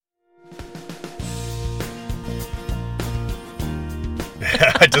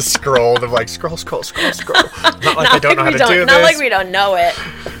I just scrolled. I'm like, scroll. Not like I don't know how to do this. Not like we don't know it.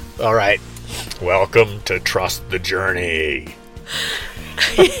 All right. Welcome to Trust the Journey.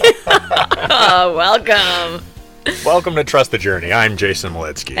 Oh, welcome. Welcome to Trust the Journey. I'm Jason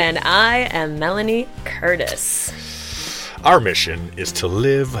Maletsky. And I am Melanie Curtis. Our mission is to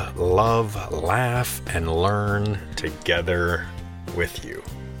live, love, laugh, and learn together with you.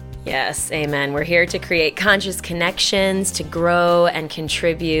 Yes, amen. We're here to create conscious connections, to grow and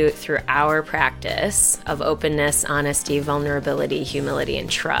contribute through our practice of openness, honesty, vulnerability, humility, and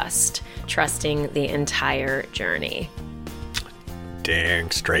trust. Trusting the entire journey. Dang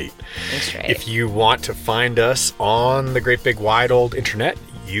straight. Dang straight. If you want to find us on the great big wide old internet,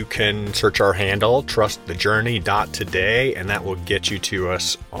 you can search our handle, trustthejourney.today, and that will get you to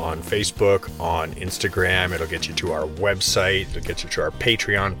us on Facebook, on Instagram. It'll get you to our website. It'll get you to our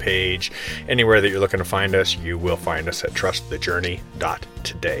Patreon page. Anywhere that you're looking to find us, you will find us at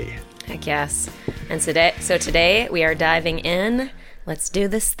trustthejourney.today. Heck yes. And today we are diving in. Let's do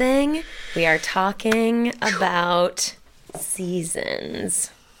this thing. We are talking about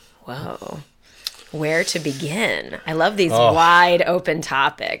seasons. Whoa. Where to begin? I love these wide open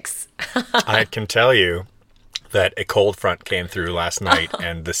topics. I can tell you that a cold front came through last night,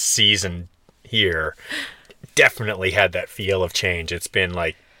 and the season here definitely had that feel of change. It's been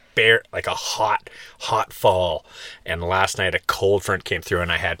like a hot fall, and last night a cold front came through,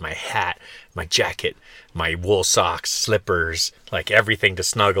 and I had my hat, my jacket, my wool socks, slippers, like everything to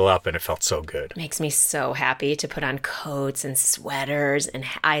snuggle up, and it felt so good. Makes me so happy to put on coats and sweaters, and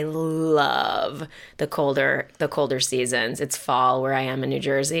I love the colder seasons. It's fall where I am in New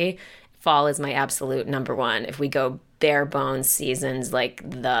Jersey. Fall is my absolute number one. If we go bare bones seasons, like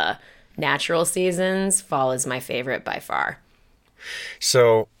the natural seasons, fall is my favorite by far.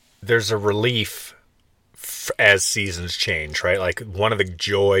 So there's a relief as seasons change, right? Like one of the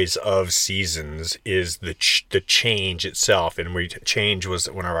joys of seasons is the change itself, and change was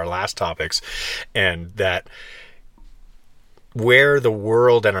one of our last topics, and that where the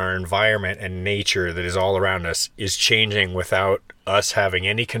world and our environment and nature that is all around us is changing without us having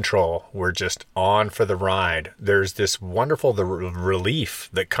any control. We're just on for the ride. There's this wonderful relief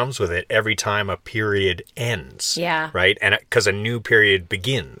that comes with it every time a period ends. Yeah. Right? And because a new period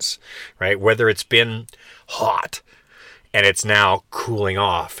begins, right? Whether it's been hot and it's now cooling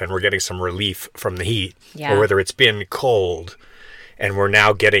off and we're getting some relief from the heat, yeah, or whether it's been cold and we're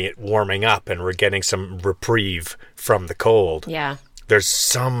now getting it warming up and we're getting some reprieve from the cold. Yeah. There's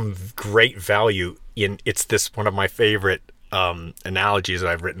some great value in it's this one of my favorite analogies that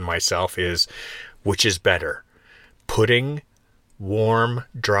I've written myself is, which is better, putting warm,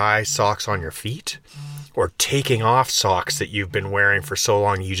 dry socks on your feet or taking off socks that you've been wearing for so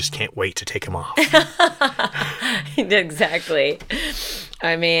long you just can't wait to take them off? Exactly.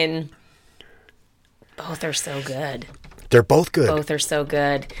 I mean, both are so good. They're both good. Both are so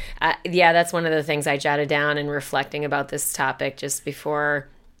good. Yeah, that's one of the things I jotted down in reflecting about this topic just before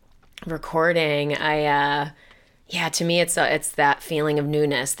recording. To me, it's that feeling of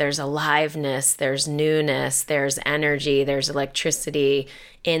newness. There's aliveness, there's newness, there's energy, there's electricity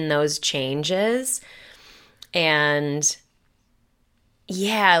in those changes. And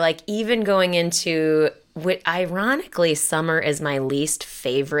yeah, like even going into ironically, summer is my least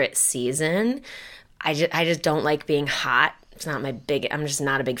favorite season. I just don't like being hot. I'm just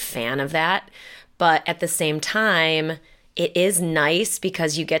not a big fan of that. But at the same time, it is nice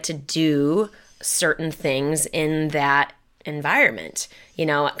because you get to do certain things in that environment,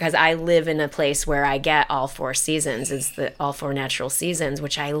 because I live in a place where I get all four seasons. It's all four natural seasons,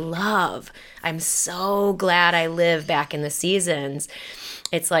 which I love. I'm so glad I live back in the seasons.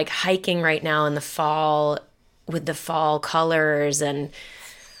 It's like hiking right now in the fall with the fall colors and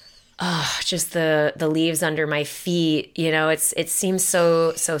just the leaves under my feet. It seems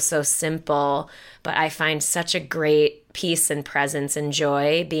so simple, but I find such a great peace and presence and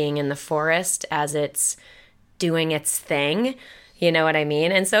joy being in the forest as it's doing its thing. You know what I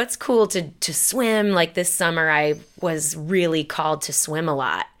mean? And so it's cool to swim. Like this summer, I was really called to swim a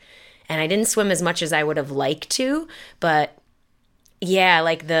lot. And I didn't swim as much as I would have liked to, but yeah,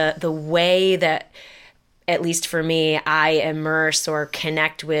 like the way that, at least for me, I immerse or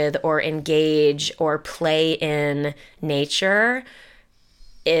connect with or engage or play in nature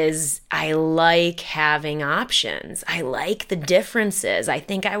is I like having options. I like the differences. I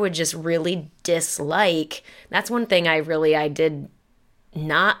think I would just really dislike. That's one thing I did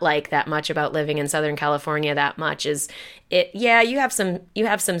not like that much about living in Southern California that much is it. Yeah, you have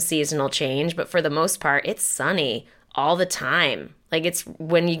some seasonal change, but for the most part, it's sunny all the time. Like, it's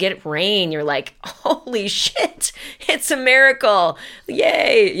when you get rain, you're like, holy shit, it's a miracle.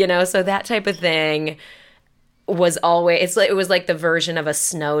 Yay. You know, so that type of thing was always, it was like the version of a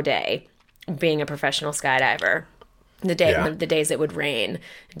snow day being a professional skydiver. The days it would rain,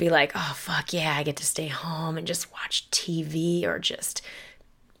 it'd be like, oh, fuck yeah, I get to stay home and just watch TV or just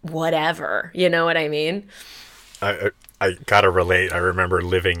whatever. You know what I mean? I gotta relate. I remember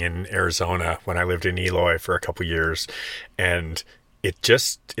living in Arizona when I lived in Eloy for a couple years, and it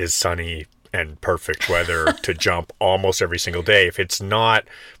just is sunny and perfect weather to jump almost every single day. If it's not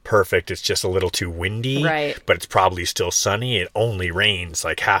perfect, it's just a little too windy, right? But it's probably still sunny. It only rains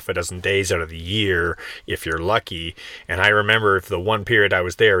like half a dozen days out of the year if you're lucky. And I remember the one period I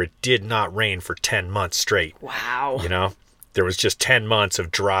was there, it did not rain for 10 months straight. Wow. You know, there was just 10 months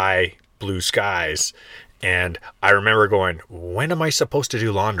of dry blue skies. And I remember going, when am I supposed to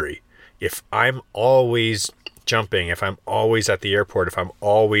do laundry? If I'm always jumping, if I'm always at the airport, if I'm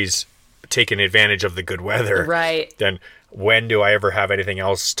always taking advantage of the good weather, right, then when do I ever have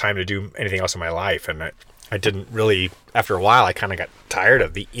time to do anything else in my life? And I didn't really, after a while, I kind of got tired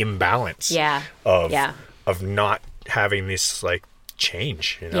of the imbalance of not having this like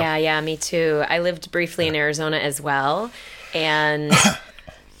change. You know? Yeah, me too. I lived briefly in Arizona as well, and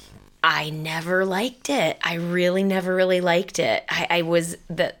I never liked it. I really never really liked it.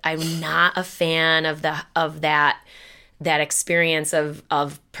 I'm not a fan of that experience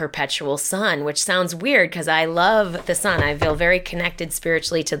of perpetual sun, which sounds weird because I love the sun. I feel very connected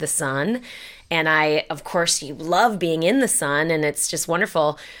spiritually to the sun. And of course, you love being in the sun, and it's just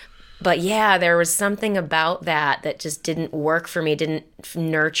wonderful. But yeah, there was something about that just didn't work for me, didn't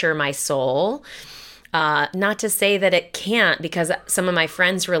nurture my soul. Not to say that it can't, because some of my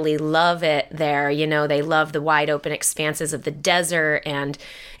friends really love it there. You know, they love the wide open expanses of the desert and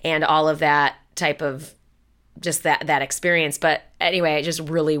all of that type of just that experience. But anyway, it just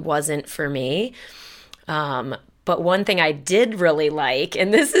really wasn't for me. But one thing I did really like,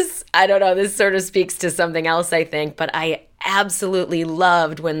 and this is, I don't know, this sort of speaks to something else, I think, but I absolutely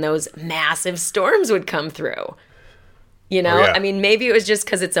loved when those massive storms would come through. You know, I mean, maybe it was just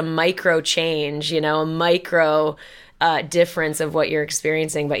because it's a micro change, you know, a micro difference of what you're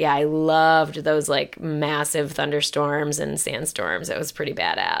experiencing. But yeah, I loved those like massive thunderstorms and sandstorms. It was pretty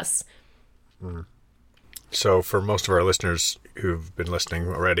badass. Mm. So for most of our listeners who've been listening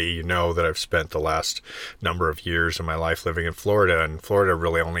already, you know that I've spent the last number of years of my life living in Florida, and Florida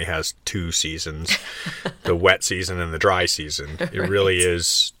really only has 2 seasons, the wet season and the dry season. It really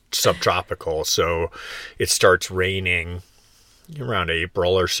is subtropical, so it starts raining around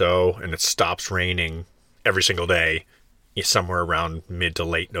April or so, and it stops raining every single day somewhere around mid to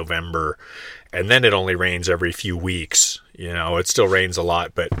late November, and then it only rains every few weeks. You know, it still rains a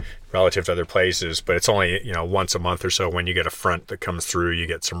lot, but relative to other places, but it's only, you know, once a month or so when you get a front that comes through, you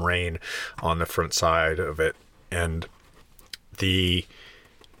get some rain on the front side of it. And the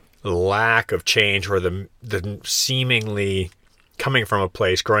lack of change, or the seemingly coming from a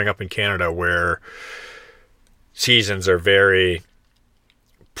place growing up in Canada where seasons are very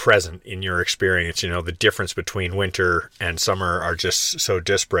present in your experience, you know, the difference between winter and summer are just so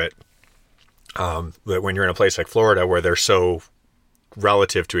disparate, that when you're in a place like Florida where they're so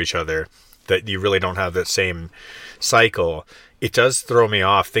relative to each other that you really don't have that same cycle, it does throw me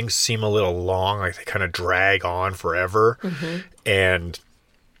off. Things seem a little long, like they kind of drag on forever. Mm-hmm. And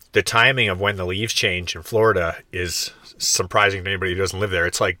the timing of when the leaves change in Florida is surprising to anybody who doesn't live there.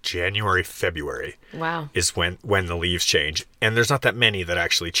 It's like January, February. Wow. Is when the leaves change. And there's not that many that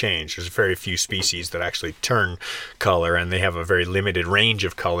actually change. There's very few species that actually turn color, and they have a very limited range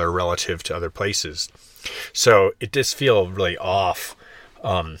of color relative to other places. So it does feel really off.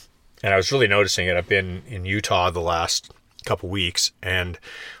 And I was really noticing it. I've been in Utah the last couple weeks and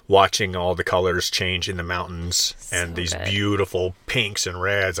watching all the colors change in the mountains, and these beautiful pinks and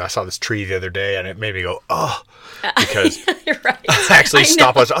reds. I saw this tree the other day and it made me go, oh, because you're right. I actually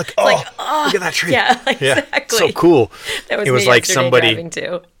stopped. I was like, oh, look at that tree. Yeah, exactly. So cool. That was it was me like somebody,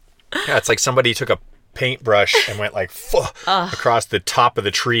 too. Yeah, it's like somebody took a paintbrush and went like across the top of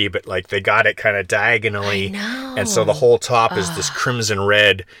the tree, but like they got it kind of diagonally. I know. And so the whole top is this crimson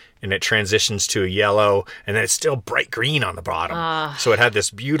red, and it transitions to a yellow, and then it's still bright green on the bottom. So it had this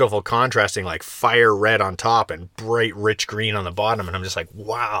beautiful contrasting like fire red on top and bright rich green on the bottom. And I'm just like,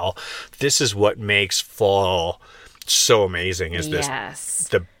 wow, this is what makes fall so amazing, is this. Yes.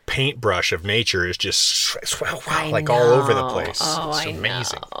 The paintbrush of nature is just like all over the place. It's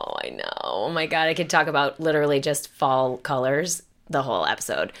amazing. I know. Oh my God. I could talk about literally just fall colors the whole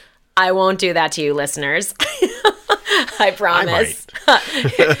episode. I won't do that to you, listeners. I promise.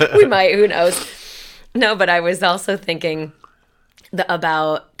 I might. We might. Who knows? No, but I was also thinking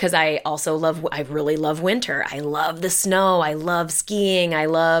about, because I really love winter. I love the snow. I love skiing. I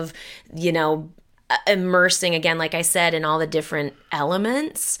love, immersing again, like I said, in all the different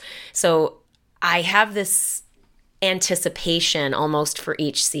elements. So I have this anticipation almost for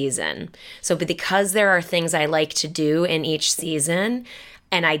each season. So because there are things I like to do in each season,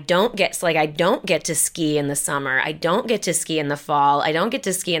 and I don't get to ski in the summer. I don't get to ski in the fall. I don't get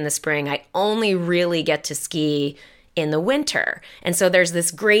to ski in the spring. I only really get to ski in the winter. And so there's this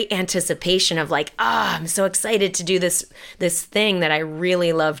great anticipation of like, I'm so excited to do this thing that I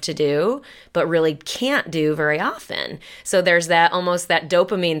really love to do, but really can't do very often. So there's that almost that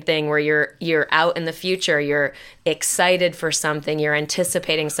dopamine thing where you're out in the future, you're excited for something, you're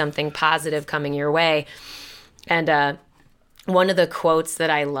anticipating something positive coming your way. And one of the quotes that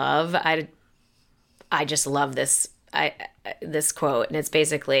I love, I just love this quote, and it's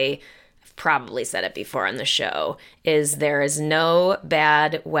basically, probably said it before on the show, is there is no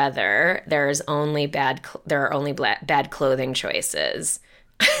bad weather. There are only bad clothing choices.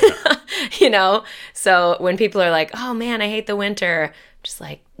 So when people are like, oh man, I hate the winter, I'm just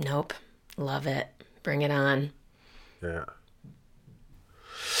like, nope, love it. Bring it on. Yeah.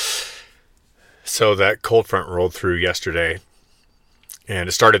 So that cold front rolled through yesterday, and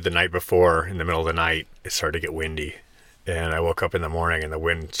it started the night before. In the middle of the night, it started to get windy. And I woke up in the morning and the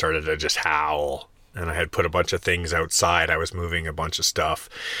wind started to just howl. And I had put a bunch of things outside. I was moving a bunch of stuff.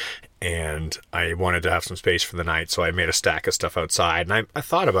 And I wanted to have some space for the night. So I made a stack of stuff outside. And I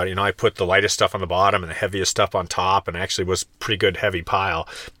thought about it. I put the lightest stuff on the bottom and the heaviest stuff on top. And actually was a pretty good heavy pile.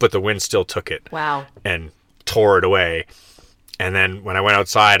 But the wind still took it. Wow. And tore it away. And then when I went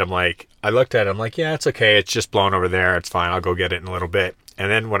outside, I looked at it. I'm like, yeah, it's okay. It's just blown over there. It's fine. I'll go get it in a little bit. And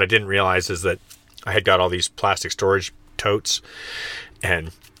then what I didn't realize is that I had got all these plastic storage totes,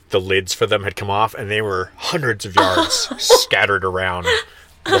 and the lids for them had come off, and they were hundreds of yards scattered around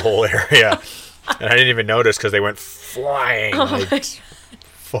the whole area. And I didn't even notice because they went flying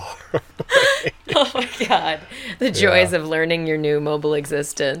far away. Oh my God. The joys of learning your new mobile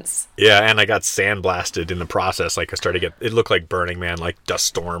existence. Yeah, and I got sandblasted in the process. Like it looked like Burning Man, like dust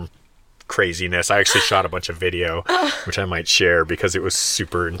storm craziness. I actually shot a bunch of video, which I might share because it was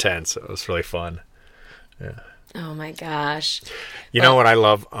super intense. It was really fun. Yeah. Oh my gosh. You know what I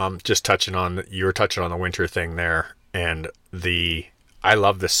love? You were touching on the winter thing there, and I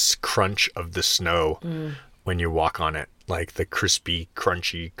love this crunch of the snow when you walk on it, like the crispy,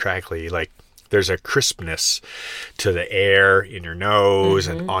 crunchy, crackly, like there's a crispness to the air in your nose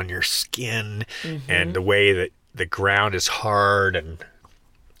and on your skin, and the way that the ground is hard, and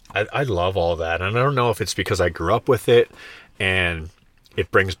I love all that. And I don't know if it's because I grew up with it and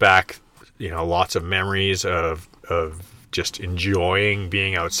it brings back lots of memories of just enjoying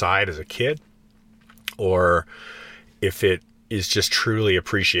being outside as a kid, or if it is just truly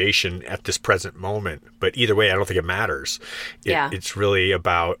appreciation at this present moment. But either way, I don't think it matters. It's really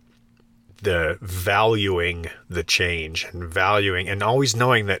about the valuing the change and valuing and always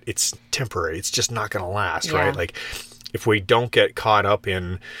knowing that it's temporary. It's just not going to last, right? Like if we don't get caught up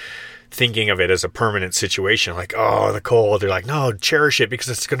in thinking of it as a permanent situation, like, oh, the cold, they're like, no, cherish it because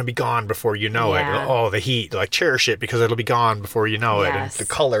it's going to be gone before you know it. Oh, the heat, like, cherish it because it'll be gone before you know it. And the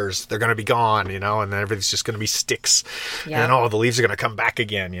colors, they're going to be gone, and then everything's just going to be sticks. And then, the leaves are going to come back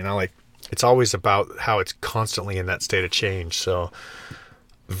again, like, it's always about how it's constantly in that state of change. So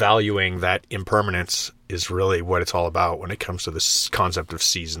valuing that impermanence is really what it's all about when it comes to this concept of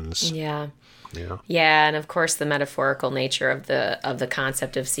seasons. Yeah, and of course the metaphorical nature of the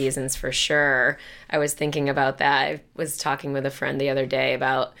concept of seasons for sure. I was thinking about that. I was talking with a friend the other day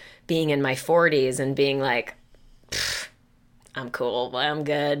about being in my 40s and being like, I'm cool, I'm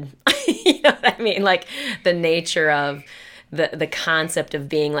good. You know what I mean? Like the nature of the concept of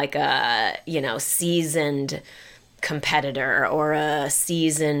being like a, seasoned competitor or a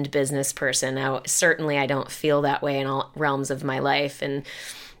seasoned business person. Now, certainly I don't feel that way in all realms of my life, and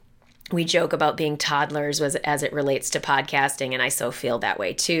we joke about being toddlers as it relates to podcasting, and I so feel that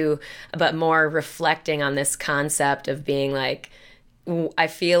way too, but more reflecting on this concept of being like, I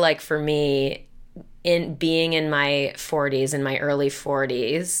feel like for me, in being in my 40s, in my early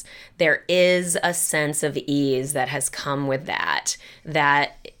 40s, there is a sense of ease that has come with that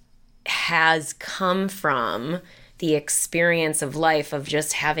has come from the experience of life of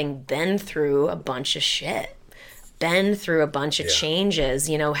just having been through a bunch of shit. Been through a bunch of changes,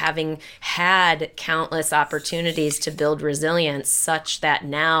 having had countless opportunities to build resilience such that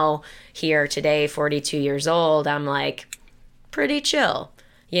now here today, 42 years old, I'm like pretty chill.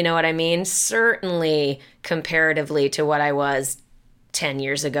 You know what I mean? Certainly comparatively to what I was 10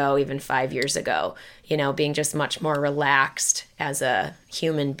 years ago, even 5 years ago, you know, being just much more relaxed as a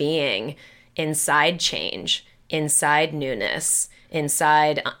human being inside change, inside newness,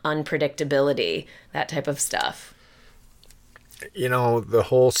 inside unpredictability, that type of stuff. You know, the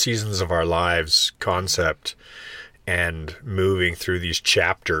whole seasons of our lives concept and moving through these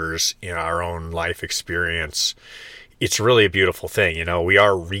chapters in our own life experience, it's really a beautiful thing. You know, we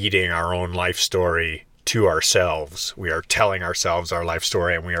are reading our own life story to ourselves. We are telling ourselves our life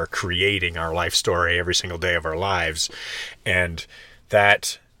story, and we are creating our life story every single day of our lives. And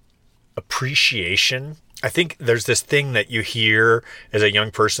that appreciation, I think there's this thing that you hear as a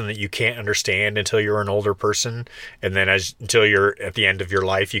young person that you can't understand until you're an older person. And then until you're at the end of your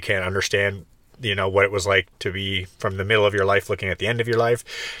life, you can't understand, you know, what it was like to be from the middle of your life looking at the end of your life.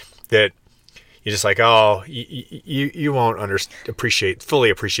 That you're just like, oh, you won't fully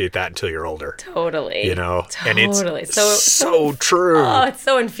appreciate that until you're older. Totally. You know, totally. And it's so true. Oh, it's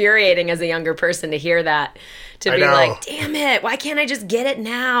so infuriating as a younger person to hear that, to be like, damn it, why can't I just get it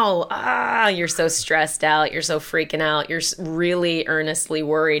now? You're so stressed out. You're so freaking out. You're really earnestly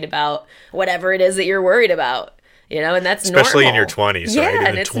worried about whatever it is that you're worried about, you know, and that's especially normal. In your 20s, right?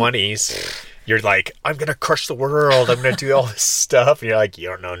 In the 20s, you're like, I'm going to crush the world. I'm going to do all this stuff. And you're like, you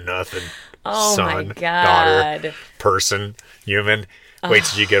don't know nothing. Oh, son, my God. Daughter, person, human. Wait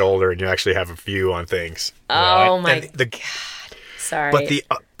till you get older and you actually have a view on things. Oh, my God. Sorry.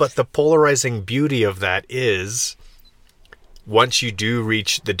 But the polarizing beauty of that is, once you do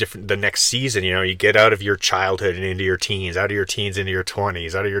reach the next season, you know, you get out of your childhood and into your teens, out of your teens into your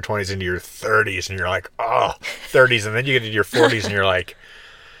 20s, out of your 20s into your 30s, and you're like, oh, 30s, and then you get into your 40s and you're like,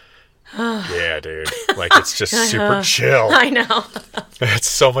 yeah, dude. Like, it's just super chill. I know. It's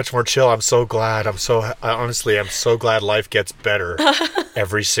so much more chill. I'm so glad. Honestly, I'm so glad life gets better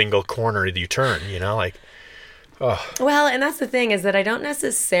every single corner you turn, you know, like, oh. Well, and that's the thing, is that I don't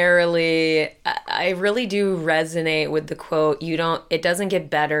necessarily, I really do resonate with the quote, it doesn't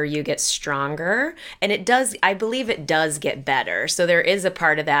get better, you get stronger. And it does, I believe it does get better. So there is a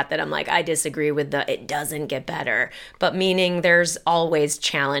part of that I'm like, I disagree with it doesn't get better. But meaning there's always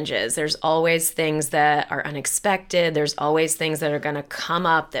challenges. There's always things that are unexpected. There's always things that are going to come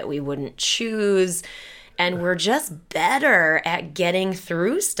up that we wouldn't choose. And we're just better at getting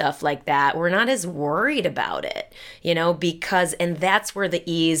through stuff like that. We're not as worried about it, you know, and that's where the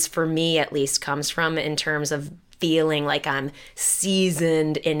ease, for me at least, comes from, in terms of feeling like I'm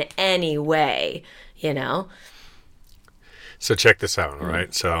seasoned in any way, you know? So check this out, all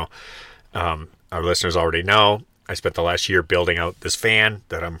right? So our listeners already know I spent the last year building out this van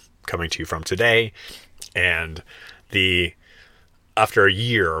that I'm coming to you from today. And after a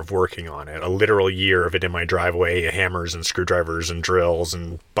year of working on it, a literal year of it in my driveway, hammers and screwdrivers and drills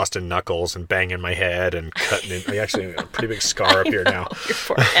and busting knuckles and banging my head and cutting it. I actually have a pretty big scar up here now. Your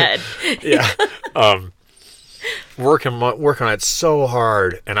forehead. Yeah. Working on it so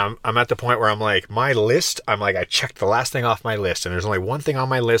hard. And I'm at the point where I'm like, I checked the last thing off my list, and there's only one thing on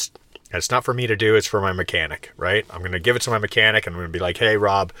my list. And it's not for me to do, it's for my mechanic, right? I'm going to give it to my mechanic, and I'm going to be like, hey,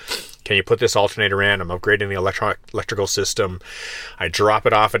 Rob, can you put this alternator in? I'm upgrading the electrical system. I drop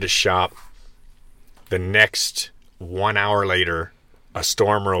it off at his shop. The next 1 hour later, a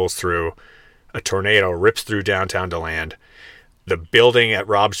storm rolls through. A tornado rips through downtown DeLand. The building at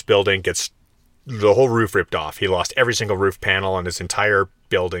Rob's building gets the whole roof ripped off. He lost every single roof panel on his entire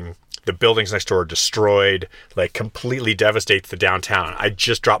building. The buildings next door are destroyed, like completely devastates the downtown. I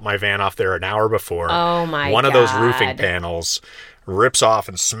just dropped my van off there an hour before. Oh my God. One of those roofing panels rips off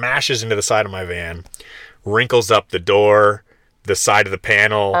and smashes into the side of my van, wrinkles up the door, the side of the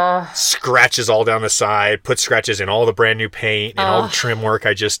panel, scratches all down the side, puts scratches in all the brand new paint and all the trim work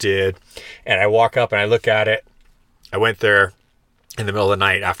I just did. And I walk up and I look at it. I went there in the middle of the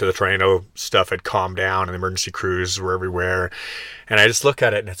night after the tornado stuff had calmed down and the emergency crews were everywhere. And I just look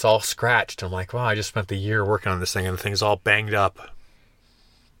at it and it's all scratched. I'm like, wow, I just spent the year working on this thing and the thing's all banged up.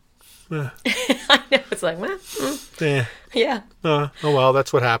 I know. It's like, well, yeah. Oh, well,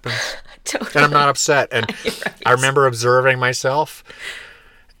 that's what happens. Totally. And I'm not upset. And right. I remember observing myself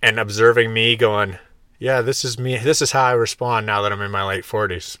and observing me going, yeah, this is me. This is how I respond now that I'm in my late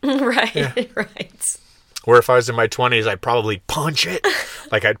 40s. Right, yeah. Right. Where if I was in my 20s, I'd probably punch it.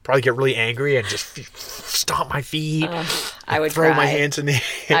 Like, I'd probably get really angry and just stomp my feet. I would throw cry. my hands in the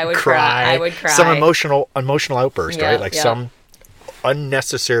air. I would cry. I would cry. Some emotional outburst, right? Like some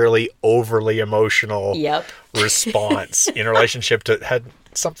unnecessarily overly emotional response in a relationship to had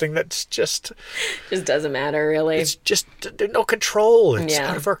something that's just doesn't matter, really. It's just there's no control. It's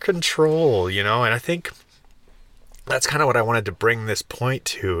out of our control, you know? And I think that's kind of what I wanted to bring this point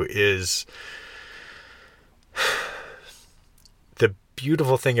to is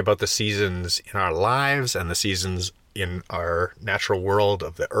beautiful thing about the seasons in our lives and the seasons in our natural world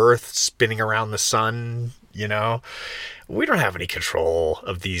of the earth spinning around the sun, you know. We don't have any control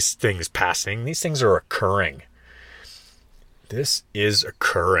of these things passing. These things are occurring. This is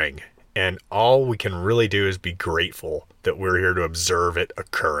occurring. And all we can really do is be grateful that we're here to observe it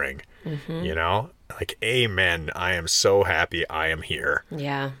occurring. You know? Like, amen. I am so happy I am here.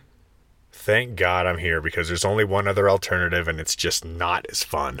 Yeah. Thank God I'm here, because there's only one other alternative and it's just not as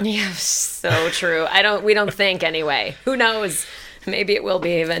fun. Yeah, so true. We don't think anyway. Who knows? Maybe it will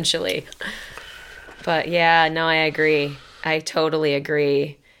be eventually. But yeah, no, I agree. I totally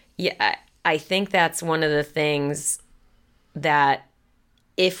agree. Yeah, I think that's one of the things that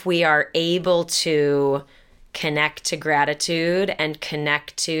if we are able to connect to gratitude and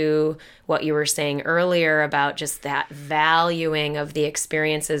connect to what you were saying earlier about just that valuing of the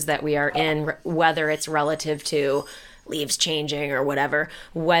experiences that we are in, whether it's relative to leaves changing or whatever,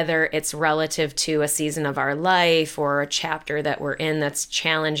 whether it's relative to a season of our life or a chapter that we're in that's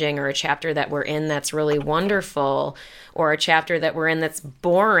challenging, or a chapter that we're in that's really wonderful, or a chapter that we're in that's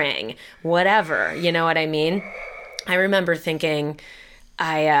boring, whatever, you know what I mean? I remember thinking,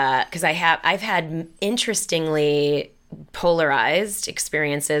 because I've had interestingly polarized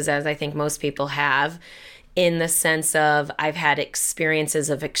experiences, as I think most people have, in the sense of I've had experiences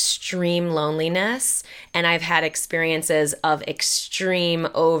of extreme loneliness and I've had experiences of extreme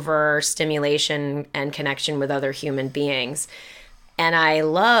overstimulation and connection with other human beings. And I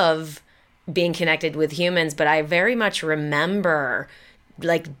love being connected with humans, but I very much remember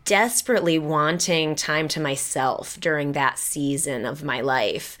like desperately wanting time to myself during that season of my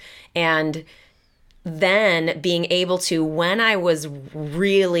life. And then being able to, when I was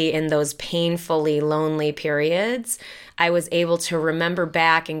really in those painfully lonely periods, I was able to remember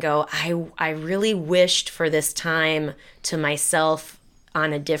back and go, I really wished for this time to myself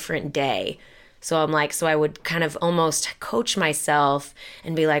on a different day. So I would kind of almost coach myself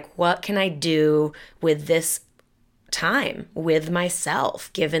and be like, what can I do with this time with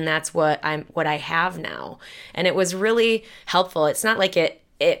myself, given that's what I have now? And it was really helpful. It's not like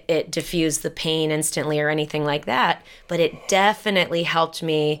it diffused the pain instantly or anything like that, but it definitely helped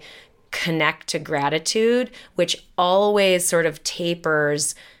me connect to gratitude, which always sort of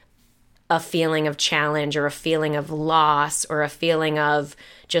tapers a feeling of challenge or a feeling of loss or a feeling of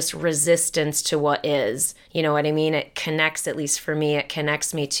just resistance to what is. You know what I mean? It connects, at least for me, it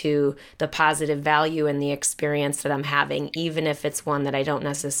connects me to the positive value in the experience that I'm having, even if it's one that I don't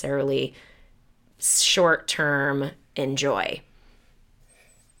necessarily short-term enjoy.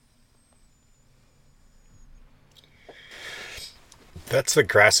 That's the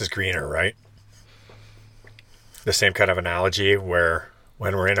grass is greener, right? The same kind of analogy where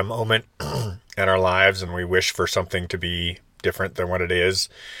when we're in a moment in our lives and we wish for something to be different than what it is,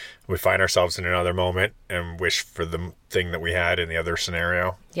 we find ourselves in another moment and wish for the thing that we had in the other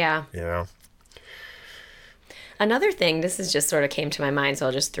scenario. Yeah. You know? Another thing, this is just sort of came to my mind, so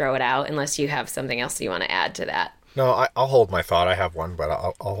I'll just throw it out unless you have something else you want to add to that. No, I'll hold my thought. I have one, but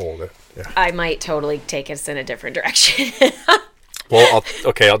I'll hold it. Yeah. I might totally take us in a different direction. Well,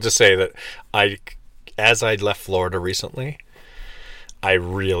 I'll just say that as I left Florida recently, I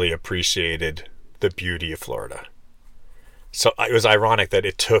really appreciated the beauty of Florida. So it was ironic that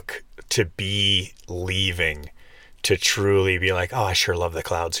it took to be leaving to truly be like, oh, I sure love the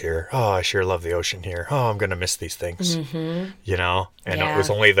clouds here. Oh, I sure love the ocean here. Oh, I'm going to miss these things, you know? And It was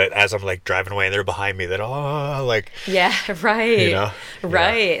only that as I'm like driving away, they're behind me that, yeah, right. You know?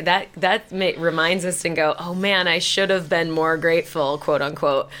 Right. Yeah. That reminds us and go, oh man, I should have been more grateful, quote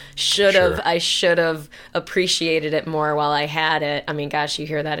unquote. I should have appreciated it more while I had it. I mean, gosh, you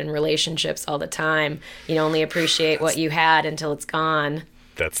hear that in relationships all the time. You only appreciate what you had until it's gone.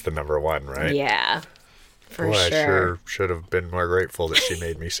 That's the number one, right? Yeah. For Boy, sure. I sure should have been more grateful that she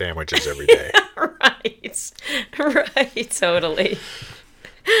made me sandwiches every day. Right, totally.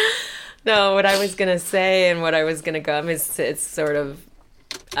 No, what I was going to say and what I was going to go, it's sort of,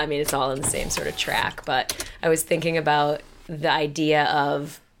 I mean, it's all in the same sort of track, but I was thinking about the idea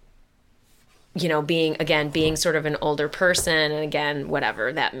of, you know, being sort of an older person, and again,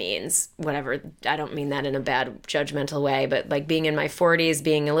 whatever that means, whatever, I don't mean that in a bad judgmental way, but like being in my 40s,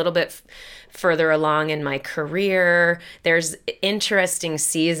 being a little bit further along in my career. There's interesting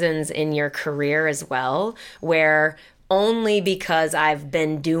seasons in your career as well, where only because I've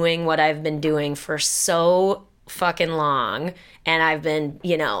been doing what I've been doing for so fucking long. And I've been,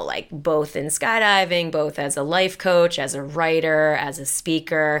 like both in skydiving, both as a life coach, as a writer, as a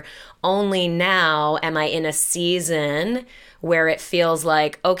speaker. Only now am I in a season where it feels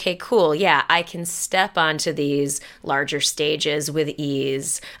like, okay, cool. Yeah, I can step onto these larger stages with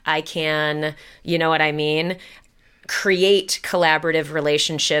ease. I can, you know what I mean? Create collaborative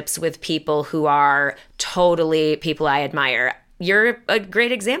relationships with people who are totally people I admire. You're a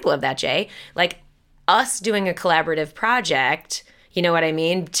great example of that, Jay. Like us doing a collaborative project, you know what I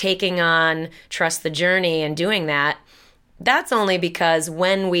mean? Taking on Trust the Journey and doing that. That's only because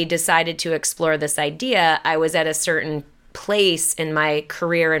when we decided to explore this idea, I was at a certain place in my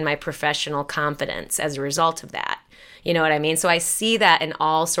career and my professional confidence as a result of that. You know what I mean? So I see that in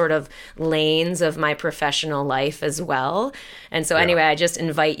all sort of lanes of my professional life as well. And so anyway, I just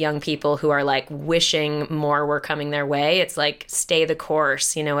invite young people who are like wishing more were coming their way. It's like, stay the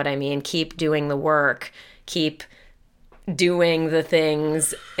course. You know what I mean? Keep doing the work. Keep doing the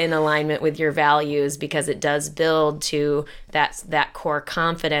things in alignment with your values, because it does build to that core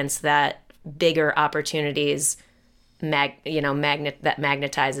confidence that bigger opportunities that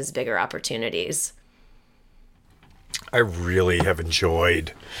magnetizes bigger opportunities. I really have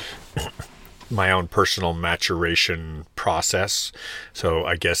enjoyed my own personal maturation process. So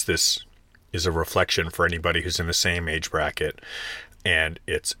I guess this is a reflection for anybody who's in the same age bracket. And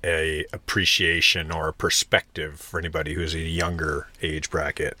it's a appreciation or a perspective for anybody who's in a younger age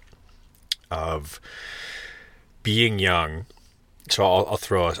bracket of being young. So I'll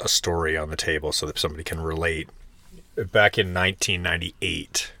throw a story on the table so that somebody can relate. Back in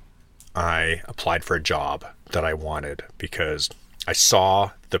 1998, I applied for a job that I wanted because I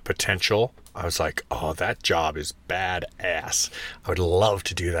saw the potential. I was like, oh, that job is badass. I would love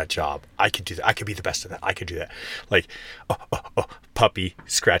to do that job. I could do that. I could be the best at that. I could do that. Like, puppy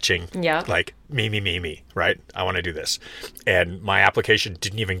scratching. Yeah. Like, me, right? I want to do this. And my application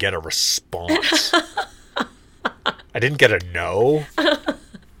didn't even get a response. I didn't get a no.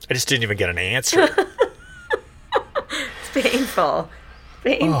 I just didn't even get an answer. It's painful.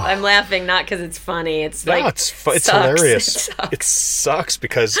 I'm laughing not because it's funny. It's like it's hilarious. It sucks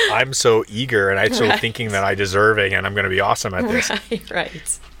because I'm so eager and I'm so thinking that I deserve it and I'm going to be awesome at this.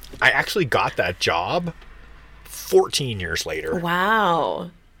 Right. I actually got that job 14 years later.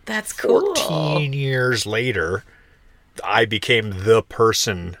 Wow, that's cool. 14 years later, I became the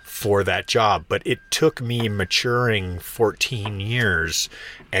person for that job. But it took me maturing 14 years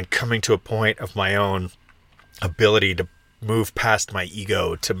and coming to a point of my own ability to move past my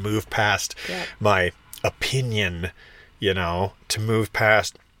ego, to move past my opinion, to move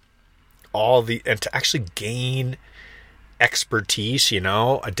past and to actually gain expertise,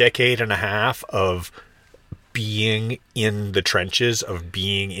 a decade and a half of being in the trenches, of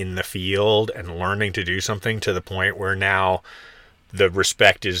being in the field and learning to do something to the point where now the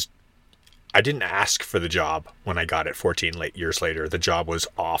respect is, I didn't ask for the job when I got it 14 years later. The job was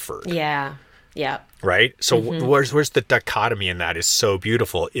offered. Yeah. Yeah. Right? So where's the dichotomy in that is so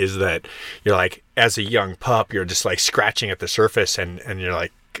beautiful, is that you're like, as a young pup, you're just like scratching at the surface and you're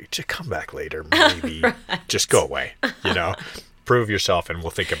like, just come back later, maybe. Just go away, prove yourself and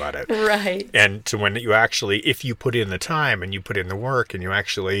we'll think about it. Right. And to when you actually, if you put in the time and you put in the work and you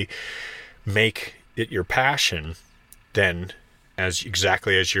actually make it your passion, then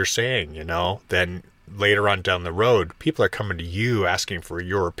exactly as you're saying, then later on down the road, people are coming to you asking for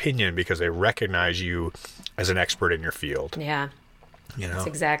your opinion because they recognize you as an expert in your field. Yeah. That's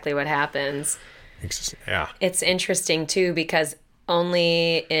exactly what happens. Yeah. It's interesting too, because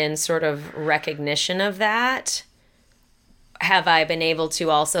only in sort of recognition of that have I been able to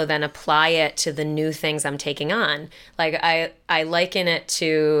also then apply it to the new things I'm taking on. Like I liken it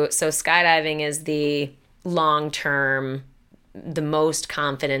to, so skydiving is the long-term, the most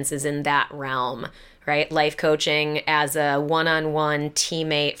confidence is in that realm, right? Life coaching as a one-on-one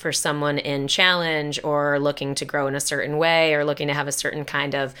teammate for someone in challenge or looking to grow in a certain way or looking to have a certain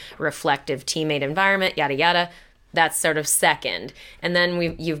kind of reflective teammate environment, yada, yada. That's sort of second. And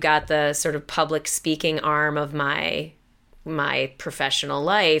then you've got the sort of public speaking arm of my professional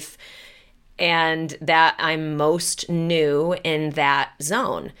life, and that I'm most new in that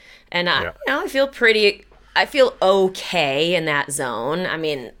zone. And I feel okay in that zone. I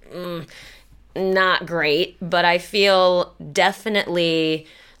mean, not great, but I feel definitely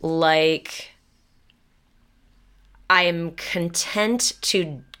like I am content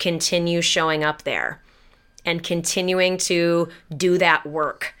to continue showing up there and continuing to do that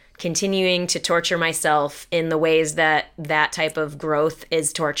work, continuing to torture myself in the ways that that type of growth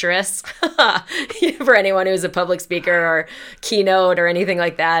is torturous. For anyone who's a public speaker or keynote or anything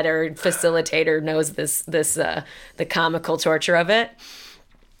like that, or facilitator knows the comical torture of it.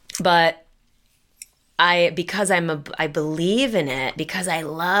 But because I believe in it, because I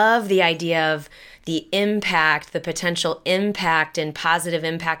love the idea of the impact, the potential impact and positive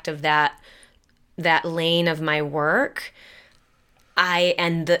impact of that lane of my work,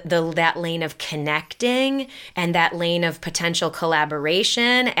 that lane of connecting and that lane of potential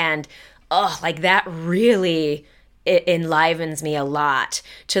collaboration, and that really it enlivens me a lot,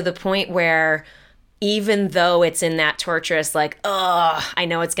 to the point where even though it's in that torturous, I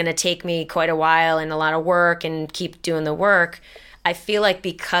know it's going to take me quite a while and a lot of work and keep doing the work, I feel like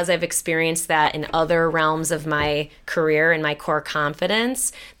because I've experienced that in other realms of my career and my core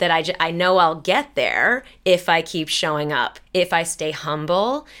confidence, that I know I'll get there if I keep showing up, if I stay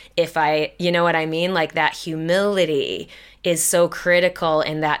humble, you know what I mean? Like, that humility is so critical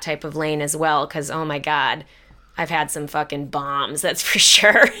in that type of lane as well. Because, oh my God, I've had some fucking bombs, that's for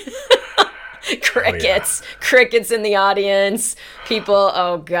sure. Crickets in the audience. People,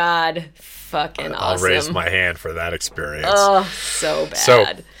 oh God, fucking awesome. I'll raise my hand for that experience. Oh, so bad. So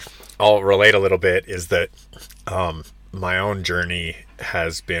I'll relate a little bit, is that my own journey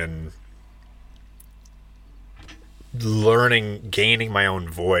has been gaining my own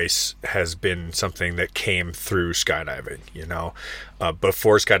voice has been something that came through skydiving.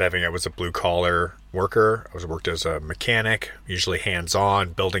 Before skydiving, I was a blue collar worker. I worked as a mechanic, usually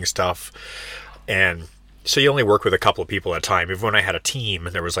hands-on, building stuff. And so you only work with a couple of people at a time. Even when I had a team,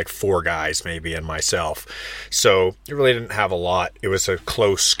 there was like 4 guys maybe and myself. So you really didn't have a lot. It was a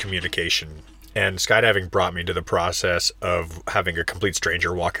close communication. And skydiving brought me to the process of having a complete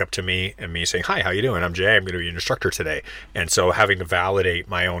stranger walk up to me and me saying, "Hi, how you doing? I'm Jay. I'm going to be your instructor today." And so having to validate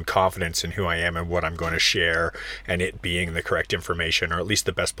my own confidence in who I am and what I'm going to share, and it being the correct information, or at least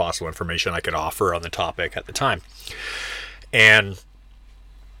the best possible information I could offer on the topic at the time. And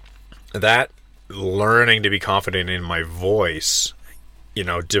that learning to be confident in my voice,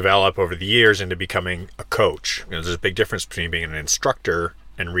 develop over the years into becoming a coach. There's a big difference between being an instructor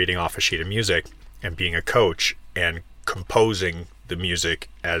and reading off a sheet of music, and being a coach and composing the music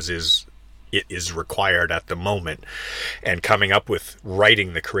as it is required at the moment, and coming up with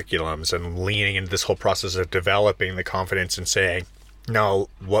writing the curriculums and leaning into this whole process of developing the confidence and saying, no,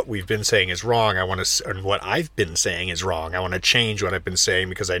 what we've been saying is wrong. And what I've been saying is wrong. I want to change what I've been saying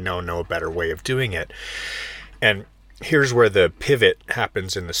because I know a better way of doing it. And here's where the pivot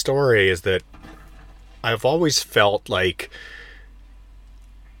happens in the story, is that I've always felt like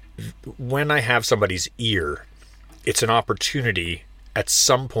when I have somebody's ear, it's an opportunity at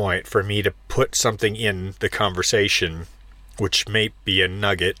some point for me to put something in the conversation which may be a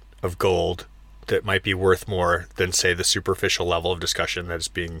nugget of gold that might be worth more than, say, the superficial level of discussion that is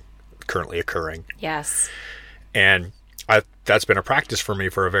being currently occurring. Yes. And that's been a practice for me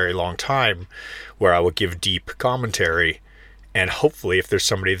for a very long time, where I will give deep commentary, and hopefully if there's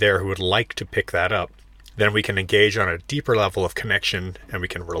somebody there who would like to pick that up, then we can engage on a deeper level of connection, and we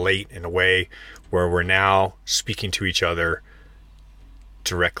can relate in a way where we're now speaking to each other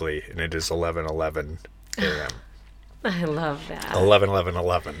directly. And it is 11:11 a.m. I love that.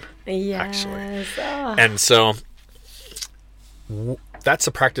 11:11:11. Yes. Actually. Oh. And so that's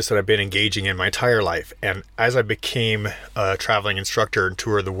a practice that I've been engaging in my entire life. And as I became a traveling instructor and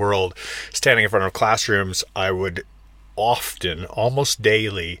toured the world, standing in front of classrooms, I would often, almost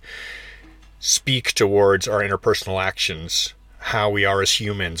daily, speak towards our interpersonal actions, how we are as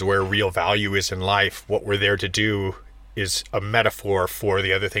humans, where real value is in life, what we're there to do is a metaphor for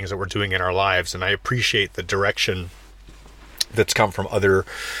the other things that we're doing in our lives. And I appreciate the direction that's come from other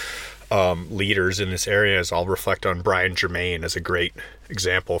leaders in this area. As I'll reflect on Brian Germain as a great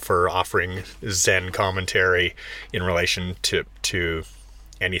example for offering Zen commentary in relation to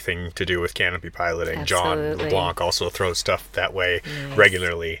anything to do with canopy piloting. Absolutely. John LeBlanc also throws stuff that way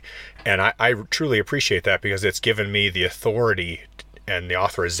regularly. And I truly appreciate that, because it's given me the authority and the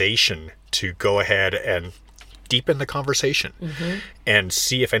authorization to go ahead and deepen the conversation and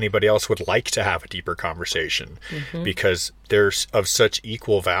see if anybody else would like to have a deeper conversation, because they're of such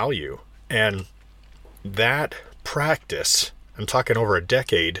equal value. And that practice, I'm talking over a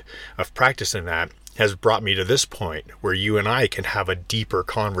decade of practicing that, has brought me to this point where you and I can have a deeper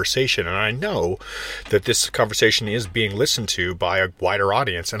conversation. And I know that this conversation is being listened to by a wider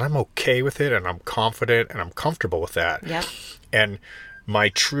audience, and I'm okay with it, and I'm confident, and I'm comfortable with that. Yep. And my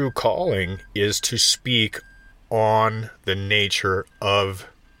true calling is to speak on the nature of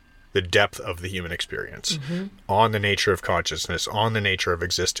the depth of the human experience, on the nature of consciousness, on the nature of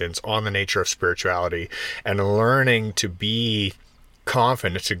existence, on the nature of spirituality, and learning to be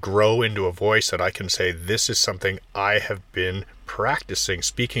confident, to grow into a voice that I can say, this is something I have been practicing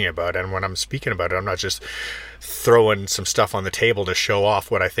speaking about. And when I'm speaking about it, I'm not just throwing some stuff on the table to show off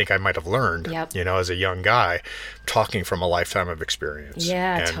what I think I might have learned, as a young guy, talking from a lifetime of experience.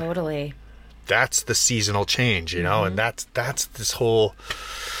 Yeah, and totally. that's the seasonal change, and that's this whole,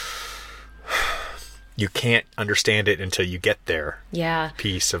 you can't understand it until you get there. Yeah.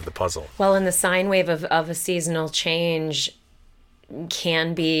 Piece of the puzzle. Well, and the sine wave of a seasonal change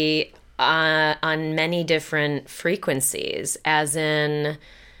can be on many different frequencies, as in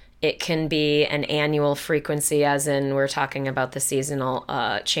it can be an annual frequency, as in we're talking about the seasonal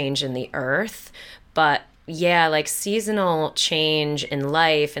change in the earth. But yeah, like seasonal change in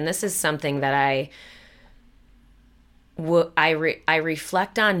life, and this is something that I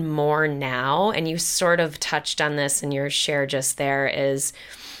reflect on more now, and you sort of touched on this in your share just there, is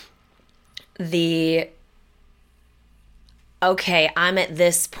okay, I'm at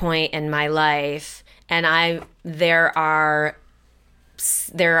this point in my life, and there are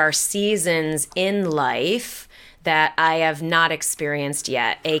seasons in life that I have not experienced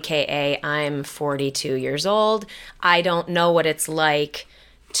yet, aka I'm 42 years old. I don't know what it's like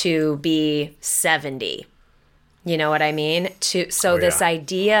to be 70. You know what I mean? This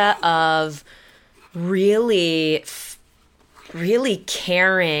idea of really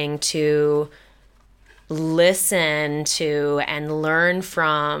caring to listen to and learn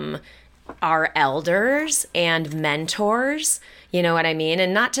from our elders and mentors, you know what I mean?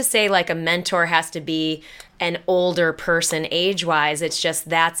 And not to say like a mentor has to be an older person age-wise, it's just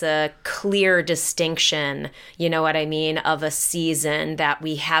that's a clear distinction, you know what I mean, of a season that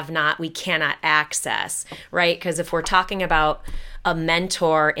we cannot access, right? Because if we're talking about a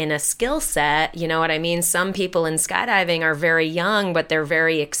mentor in a skill set, you know what I mean? Some people in skydiving are very young, but they're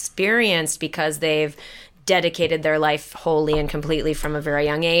very experienced because they've dedicated their life wholly and completely from a very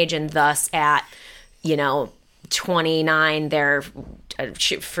young age, and thus at, 29, they're a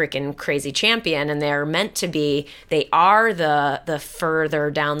freaking crazy champion, and they are the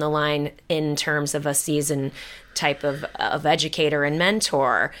further down the line in terms of a seasoned type of educator and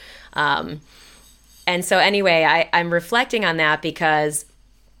mentor. And so anyway, I'm reflecting on that because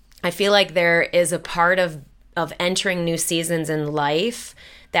I feel like there is a part of entering new seasons in life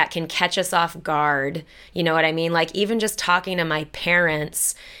that can catch us off guard. You know what I mean? Like even just talking to my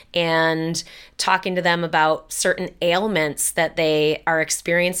parents and talking to them about certain ailments that they are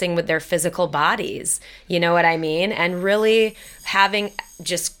experiencing with their physical bodies. You know what I mean? And really having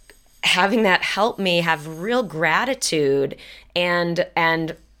that help me have real gratitude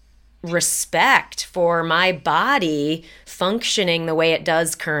and respect for my body functioning the way it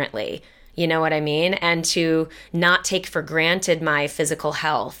does currently. You know what I mean? And to not take for granted my physical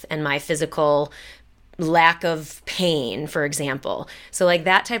health and my physical lack of pain, for example. So like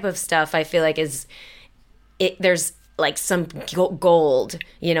that type of stuff, I feel like there's like some gold,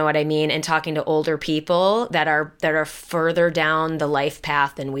 you know what I mean? And talking to older people that are further down the life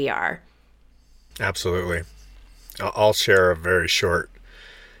path than we are. Absolutely. I'll share a very short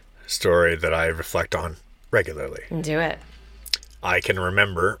story that I reflect on regularly. Do it. I can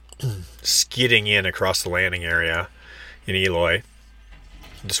remember skidding in across the landing area in Eloy.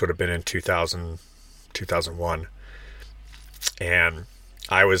 This would have been in 2000, 2001. And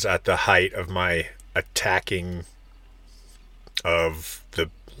I was at the height of my attacking of the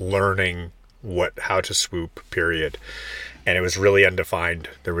learning how to swoop period. And it was really undefined.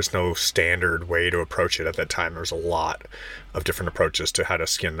 There was no standard way to approach it at that time. There was a lot of different approaches to how to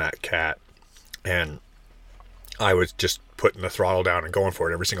skin that cat. And I was just putting the throttle down and going for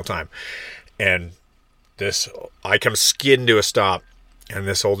it every single time. And I come skidding to a stop, and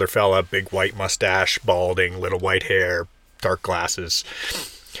this older fella, big white mustache, balding, little white hair, dark glasses.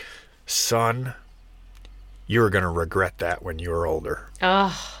 Son, you're going to regret that when you're older.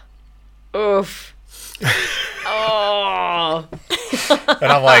 Oh, oof. Oh.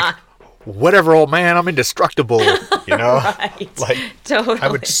 And I'm like, whatever, old man, I'm indestructible, Right. Like, totally. I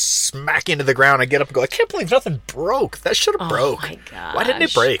would smack into the ground. I get up and go, I can't believe nothing broke. That should have broke. Oh my gosh. Why didn't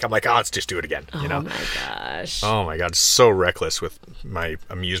it break? I'm like, let's just do it again. Oh my gosh. Oh my God. So reckless with my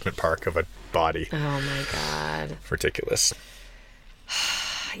amusement park of a body. Oh my God. Ridiculous.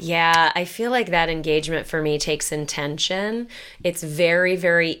 Yeah, I feel like that engagement for me takes intention. It's very,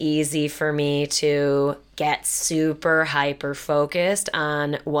 very easy for me to get super hyper focused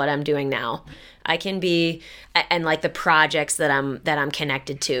on what I'm doing now. I can be and like the projects that I'm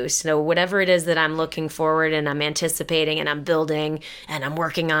connected to. So whatever it is that I'm looking forward and I'm anticipating and I'm building and I'm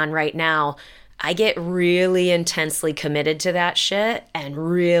working on right now, I get really intensely committed to that shit and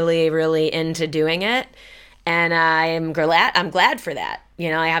really, really into doing it. And I'm glad for that.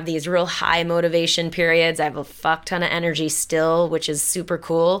 I have these real high motivation periods. I have a fuck ton of energy still, which is super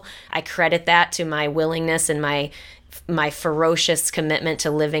cool. I credit that to my willingness and my ferocious commitment to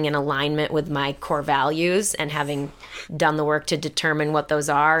living in alignment with my core values and having done the work to determine what those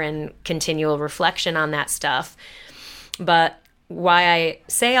are and continual reflection on that stuff. But why I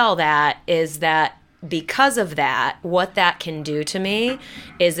say all that is that because of that, what that can do to me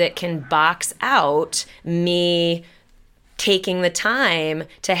is it can box out me taking the time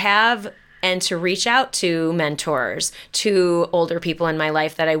to have and to reach out to mentors, to older people in my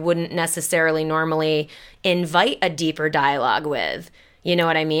life that I wouldn't necessarily normally invite a deeper dialogue with. You know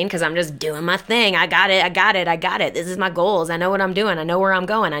what I mean? Because I'm just doing my thing. I got it. This is my goals. I know what I'm doing. I know where I'm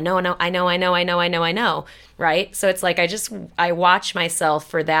going. I know. Right? So it's like I watch myself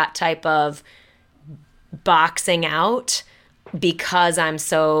for that type of boxing out because I'm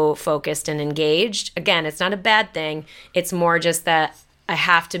so focused and engaged. Again, it's not a bad thing. It's more just that I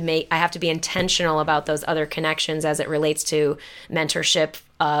have to be intentional about those other connections as it relates to mentorship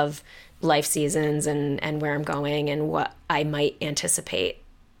of life seasons and where I'm going and what I might anticipate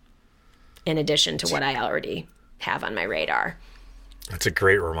in addition to what I already have on my radar. That's a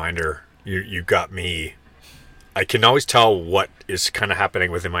great reminder. You got me. I can always tell what is kind of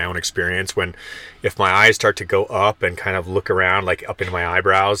happening within my own experience if my eyes start to go up and kind of look around, like up into my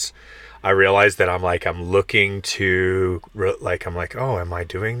eyebrows. I realize that I'm looking to, oh, am I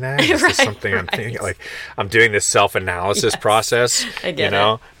doing that? Is this something I'm thinking? Like, I'm doing this self-analysis process, I get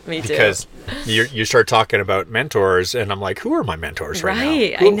it. Me too. Because you start talking about mentors, and I'm like, who are my mentors right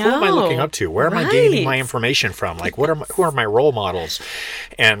now? I know. Who am I looking up to? Where am I gaining my information from? Like, who are my role models?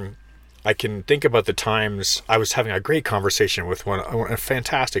 And I can think about the times I was having a great conversation with a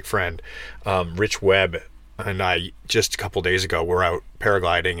fantastic friend, Rich Webb, and I just a couple days ago we're out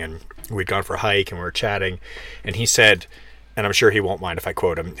paragliding and we'd gone for a hike and we were chatting, and he said, and I'm sure he won't mind if I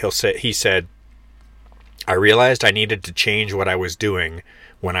quote him, he said, I realized I needed to change what I was doing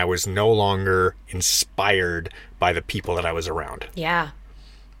when I was no longer inspired by the people that I was around. Yeah.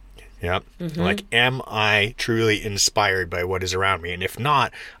 Yep. Mm-hmm. Like, am I truly inspired by what is around me? And if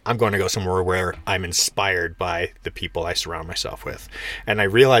not, I'm going to go somewhere where I'm inspired by the people I surround myself with. And I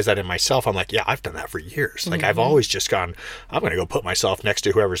realize that in myself. I'm like, yeah, I've done that for years. Like, I've always just gone, I'm going to go put myself next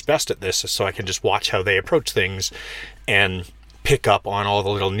to whoever's best at this so I can just watch how they approach things and pick up on all the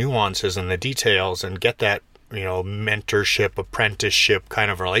little nuances and the details and get that, mentorship, apprenticeship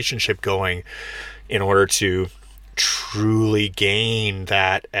kind of relationship going in order to truly gain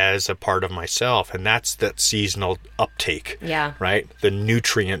that as a part of myself. And that's that seasonal uptake. Yeah. Right? The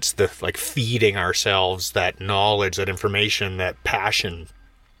nutrients, feeding ourselves that knowledge, that information, that passion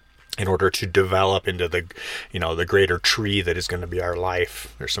in order to develop into the greater tree that is going to be our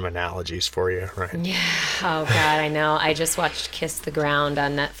life. There's some analogies for you, right? Yeah. Oh God, I know. I just watched Kiss the Ground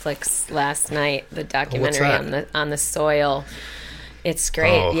on Netflix last night, the documentary on the soil. It's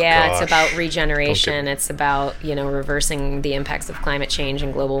great. Oh, yeah, gosh. It's about regeneration. It's about, reversing the impacts of climate change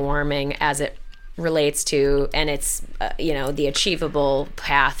and global warming as it relates to, and it's, the achievable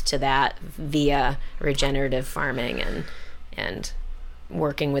path to that via regenerative farming and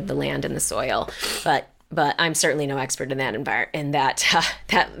working with the land and the soil. But I'm certainly no expert in that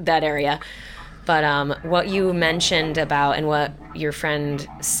area. But what you mentioned about and what your friend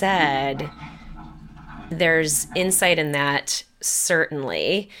said, there's insight in that.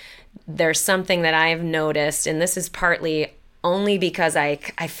 Certainly, there's something that I've noticed, and this is partly only because I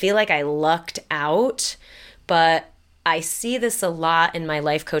feel like I lucked out, but I see this a lot in my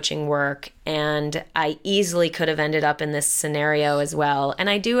life coaching work, and I easily could have ended up in this scenario as well. And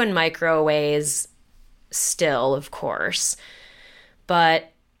I do in micro ways still, of course.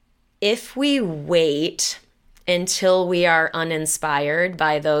 But if we wait until we are uninspired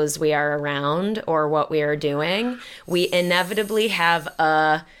by those we are around or what we are doing, we inevitably have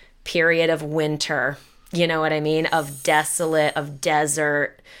a period of winter, you know what I mean? Of desolate, of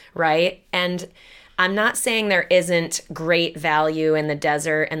desert, right? And I'm not saying there isn't great value in the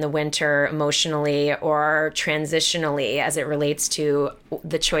desert and the winter emotionally or transitionally as it relates to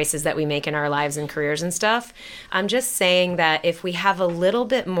the choices that we make in our lives and careers and stuff. I'm just saying that if we have a little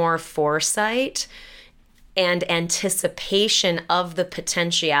bit more foresight and anticipation of the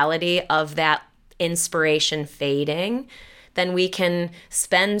potentiality of that inspiration fading, then we can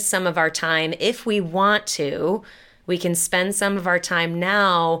spend some of our time, if we want to, we can spend some of our time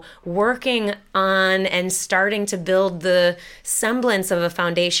now working on and starting to build the semblance of a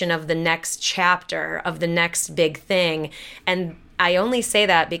foundation of the next chapter, of the next big thing. And I only say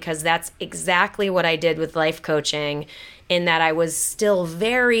that because that's exactly what I did with life coaching, in that I was still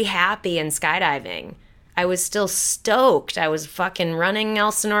very happy in skydiving. I was still stoked. I was fucking running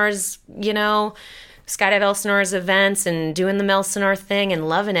Elsinore's, Skydive Elsinore's events and doing the Elsinore thing and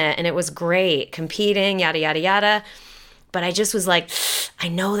loving it. And it was great, competing, yada, yada, yada. But I just was like, I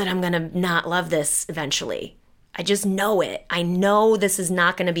know that I'm going to not love this eventually. I just know it. I know this is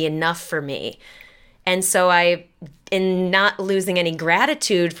not going to be enough for me. And so in not losing any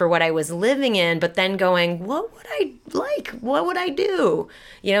gratitude for what I was living in, but then going, what would I like? What would I do?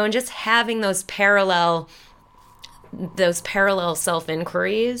 And just having those parallel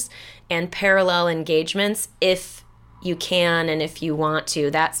self-inquiries and parallel engagements, if you can and if you want to,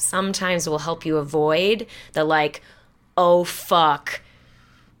 that sometimes will help you avoid the like, oh, fuck,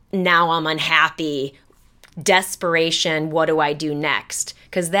 now I'm unhappy, desperation, what do I do next?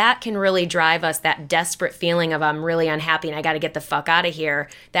 Because that can really drive us, that desperate feeling of I'm really unhappy and I got to get the fuck out of here.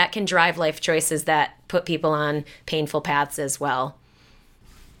 That can drive life choices that put people on painful paths as well.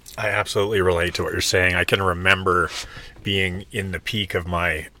 I absolutely relate to what you're saying. I can remember being in the peak of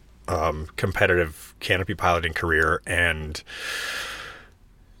my competitive canopy piloting career and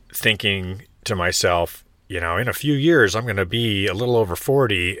thinking to myself, in a few years, I'm going to be a little over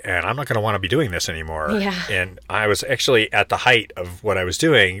 40 and I'm not going to want to be doing this anymore. Yeah. And I was actually at the height of what I was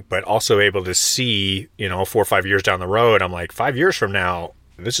doing, but also able to see, 4 or 5 years down the road, I'm like, 5 years from now,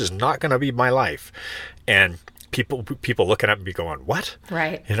 this is not going to be my life. And people looking at me going, what?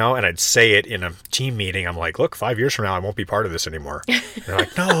 Right. And I'd say it in a team meeting. I'm like, look, 5 years from now, I won't be part of this anymore. And they're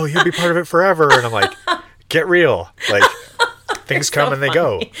like, no, you'll be part of it forever. And I'm like, get real. Like, things come so and they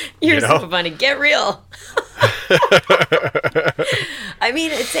go. You're so funny. Get real. I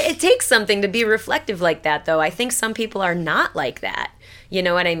mean, it takes something to be reflective like that, though. I think some people are not like that. You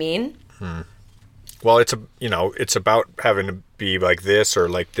know what I mean? Well, it's about having to be like this or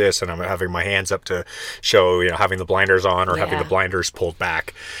like this, and I'm having my hands up to show, having the blinders on or having the blinders pulled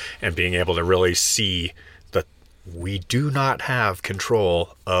back, and being able to really see that we do not have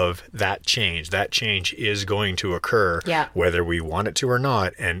control of that change. That change is going to occur, whether we want it to or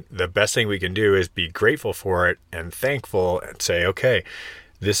not. And the best thing we can do is be grateful for it and thankful and say, okay,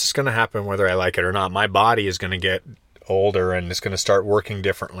 this is going to happen whether I like it or not. My body is going to get older and it's going to start working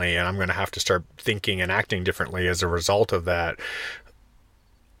differently, and I'm going to have to start thinking and acting differently as a result of that.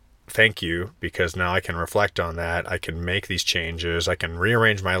 Thank you, because now I can reflect on that. I can make these changes. I can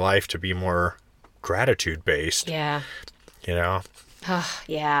rearrange my life to be more gratitude based. Yeah. Oh,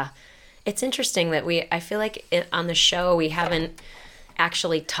 yeah. It's interesting that I feel like on the show we haven't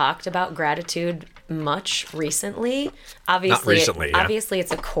actually talked about gratitude much recently. Obviously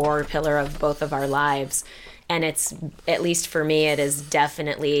it's a core pillar of both of our lives. And it's, at least for me, it is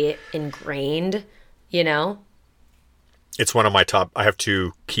definitely ingrained, It's one of my top, I have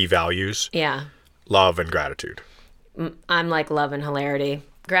 2 key values. Yeah. Love and gratitude. I'm like love and hilarity.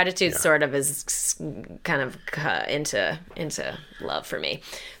 Gratitude sort of is kind of into love for me.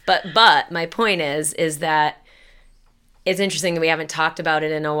 But my point is that it's interesting that we haven't talked about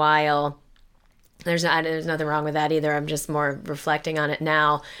it in a while. There's nothing wrong with that either. I'm just more reflecting on it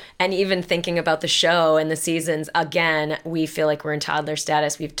now. And even thinking about the show and the seasons, again, we feel like we're in toddler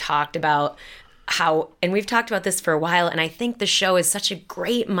status. We've talked about we've talked about this for a while, and I think the show is such a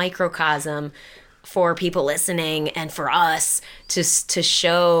great microcosm for people listening and for us to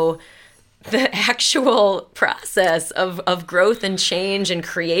show the actual process of growth and change and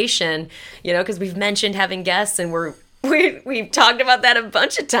creation, because we've mentioned having guests and we've talked about that a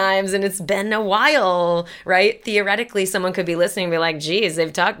bunch of times, and it's been a while, right? Theoretically, someone could be listening and be like, geez,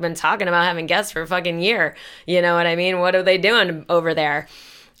 they've been talking about having guests for a fucking year. You know what I mean? What are they doing over there?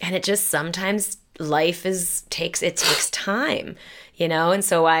 And it just sometimes life takes time, and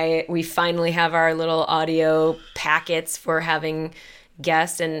so we finally have our little audio packets for having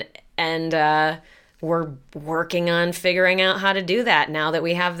guests, and we're working on figuring out how to do that now that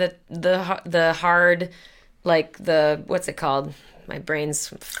we have the hard, like what's it called? My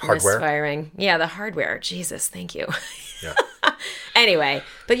brain's misfiring. Yeah, the hardware. Jesus, thank you. Yeah. Anyway,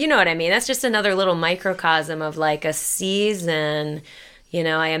 but you know what I mean? That's just another little microcosm of like a season.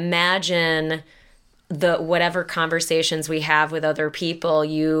 I imagine whatever conversations we have with other people,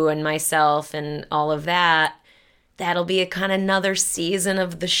 you and myself and all of that, that'll be a kind of another season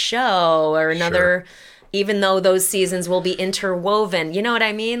of the show or another even though those seasons will be interwoven. You know what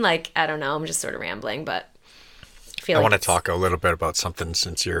I mean? Like, I don't know. I'm just sort of rambling, but I want to talk a little bit about something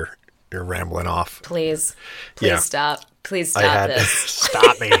since you're rambling off. Please Yeah. stop. Please stop this.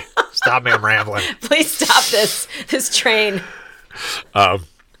 Stop me. Stop me. I'm rambling. Please stop this train.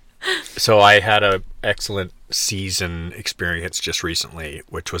 So I had a excellent season experience just recently,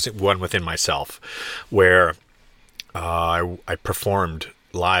 which was one within myself, where I performed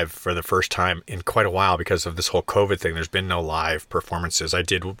live for the first time in quite a while because of this whole COVID thing. There's been no live performances. I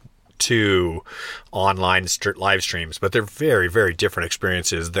did 2 online live streams, but they're very, very different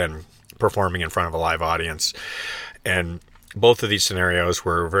experiences than performing in front of a live audience. And both of these scenarios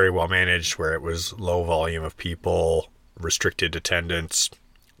were very well managed, where it was low volume of people, restricted attendance,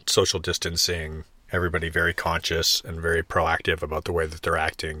 social distancing, everybody very conscious and very proactive about the way that they're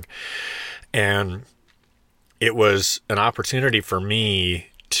acting. And it was an opportunity for me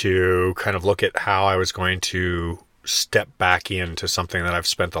to kind of look at how I was going to step back into something that I've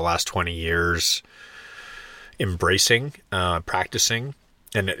spent the last 20 years embracing, practicing.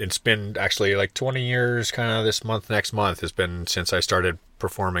 And it's been actually like 20 years kind of next month has been since I started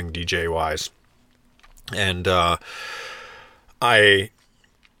performing DJ wise. And I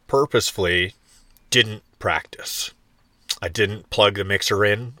purposefully didn't practice. I didn't plug the mixer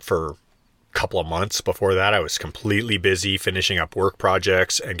in for a couple of months. Before that, I was completely busy finishing up work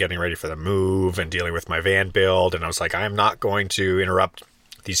projects and getting ready for the move and dealing with my van build. And I was like, I am not going to interrupt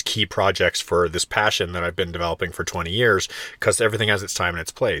these key projects for this passion that I've been developing for 20 years, because everything has its time and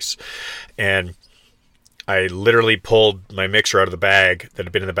its place. And I literally pulled my mixer out of the bag that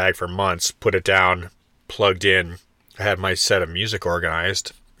had been in the bag for months, put it down, plugged in. I had my set of music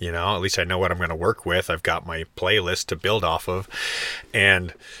organized. At least I know what I'm going to work with. I've got my playlist to build off of.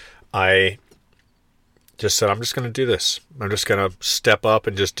 And I just said, I'm just going to do this. I'm just going to step up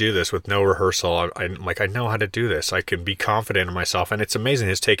and just do this with no rehearsal. I know how to do this. I can be confident in myself. And it's amazing.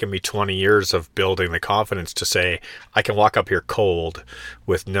 It's taken me 20 years of building the confidence to say, I can walk up here cold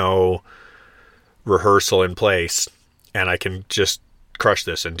with no rehearsal in place, and I can just crush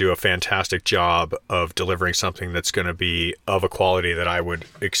this and do a fantastic job of delivering something that's going to be of a quality that I would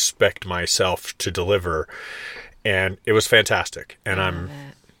expect myself to deliver. And it was fantastic. And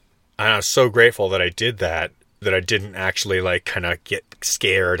I'm so grateful that I did that I didn't actually like kind of get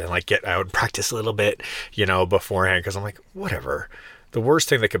scared and like get out and practice a little bit, beforehand. Cause I'm like, whatever. The worst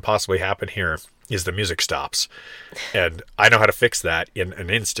thing that could possibly happen here is the music stops. And I know how to fix that in an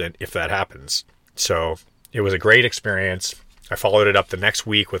instant if that happens. So it was a great experience. I followed it up the next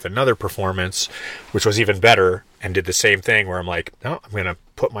week with another performance, which was even better, and did the same thing where I'm like, no, I'm going to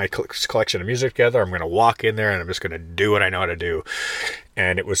put my collection of music together. I'm going to walk in there and I'm just going to do what I know how to do.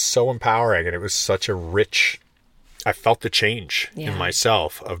 And it was so empowering, and it was such a rich, I felt the change in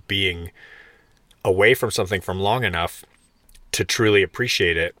myself of being away from something for long enough to truly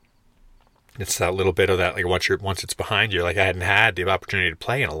appreciate it. It's that little bit of that, like once it's behind you, like I hadn't had the opportunity to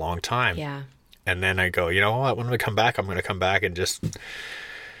play in a long time. Yeah. And then I go, you know what? When I come back, I'm going to come back and just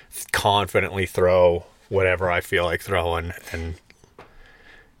confidently throw whatever I feel like throwing, and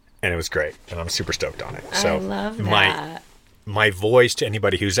it was great, and I'm super stoked on it. So I love that. My voice to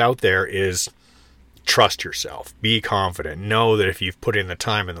anybody who's out there is trust yourself, be confident, know that if you've put in the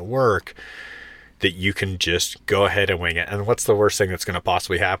time and the work, that you can just go ahead and wing it. And what's the worst thing that's going to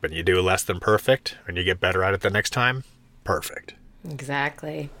possibly happen? You do less than perfect, and you get better at it the next time. Perfect.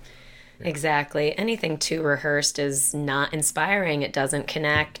 Exactly. Anything too rehearsed is not inspiring. It doesn't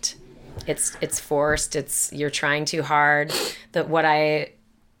connect. It's forced. You're trying too hard.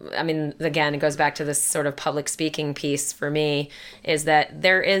 Again, it goes back to this sort of public speaking piece for me, is that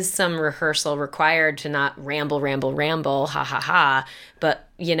there is some rehearsal required to not ramble, ha ha ha. But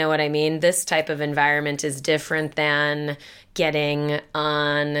you know what I mean? This type of environment is different than getting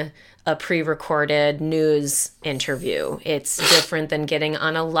on a pre-recorded news interview. It's different than getting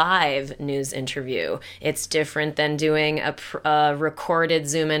on a live news interview. It's different than doing a recorded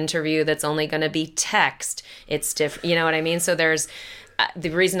Zoom interview that's only going to be text. It's different. You know what I mean? So there's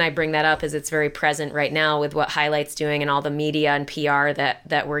the reason I bring that up is it's very present right now with what Highlight's doing and all the media and PR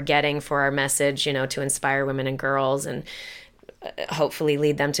that we're getting for our message, to inspire women and girls and hopefully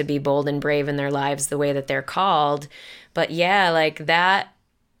lead them to be bold and brave in their lives the way that they're called. But yeah, like that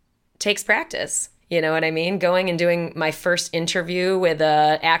takes practice. You know what I mean? Going and doing my first interview with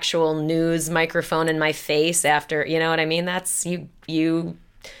a actual news microphone in my face after, you know what I mean? That's you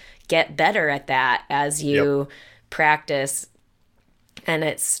get better at that as you practice. And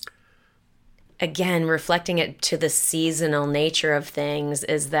it's, again, reflecting it to the seasonal nature of things,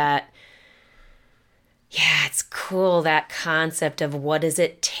 is that Yeah, it's cool, that concept of what does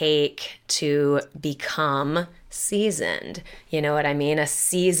it take to become seasoned? You know what I mean? A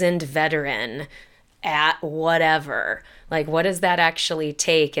seasoned veteran at whatever. Like, what does that actually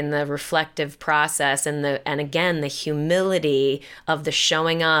take in the reflective process and again, the humility of the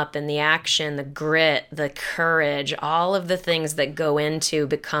showing up and the action, the grit, the courage, all of the things that go into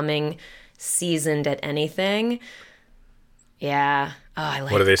becoming seasoned at anything. Yeah. Oh, I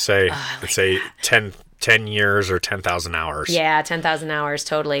like. What do they say? Oh, They say 10 years or 10,000 hours. Yeah, 10,000 hours,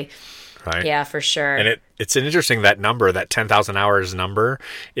 totally. Right. Yeah, for sure. And it's an interesting, that number, that 10,000 hours number,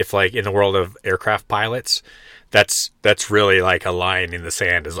 if like in the world of aircraft pilots, that's really like a line in the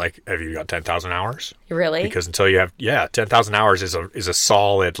sand, is like, have you got 10,000 hours? Really? Because until you have, 10,000 hours is a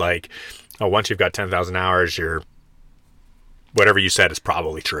solid, like, once you've got 10,000 hours, whatever you said is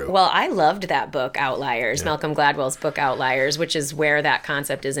probably true. Well, I loved that book, Outliers, Malcolm Gladwell's book, Outliers, which is where that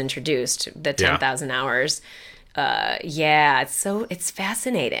concept is introduced, the 10,000 hours. It's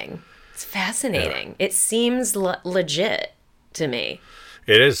fascinating. It's fascinating. Yeah. It seems legit to me.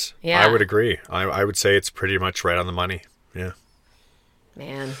 It is. Yeah. I would agree. I would say it's pretty much right on the money. Yeah.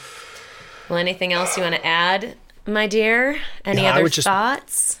 Man. Well, anything else you want to add, my dear? Any other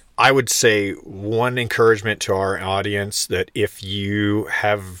thoughts? I would say one encouragement to our audience, that if you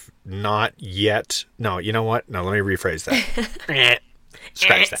have not yet... No, you know what? No, let me rephrase that.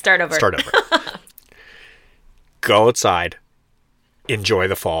 Scratch that. Start over. Go outside. Enjoy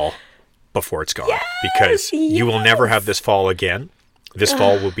the fall before it's gone. Yes, because you will never have this fall again. This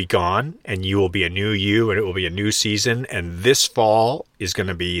fall will be gone, and you will be a new you, and it will be a new season. And this fall is going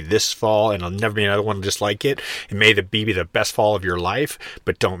to be this fall, and there'll never be another one just like it. It may be the best fall of your life,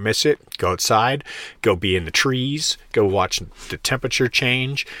 but don't miss it. Go outside, go be in the trees, go watch the temperature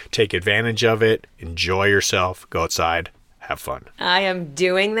change, take advantage of it, enjoy yourself, go outside, have fun. I am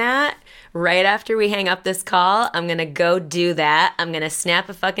doing that. Right after we hang up this call, I'm going to go do that. I'm going to snap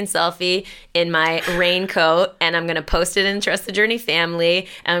a fucking selfie in my raincoat, and I'm going to post it in Trust the Journey family,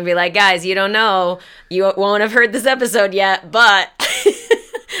 and I'll be like, guys, you don't know, you won't have heard this episode yet, but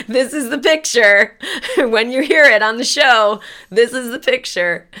this is the picture. When you hear it on the show, this is the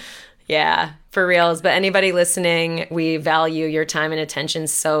picture. Yeah, for reals. But anybody listening, we value your time and attention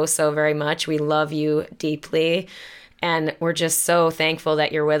so, so very much. We love you deeply. And we're just so thankful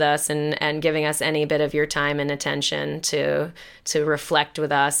that you're with us and giving us any bit of your time and attention to reflect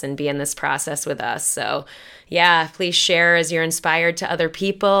with us and be in this process with us. So, yeah, please share as you're inspired to other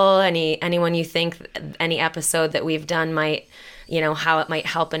people. Anyone you think any episode that we've done might, how it might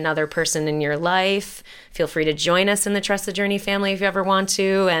help another person in your life. Feel free to join us in the Trust the Journey family if you ever want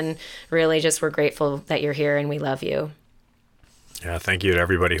to. And really, just we're grateful that you're here and we love you. Yeah, thank you to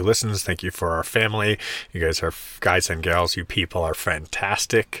everybody who listens. Thank you for our family. You guys are guys and gals. You people are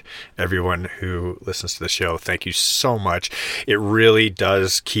fantastic. Everyone who listens to the show, thank you so much. It really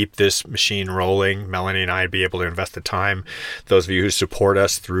does keep this machine rolling. Melanie and I be able to invest the time. Those of you who support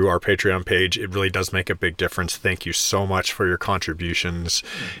us through our Patreon page, it really does make a big difference. Thank you so much for your contributions.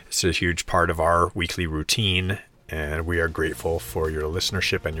 It's a huge part of our weekly routine, and we are grateful for your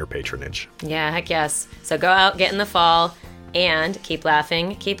listenership and your patronage. Yeah, heck yes. So go out, get in the fall, and keep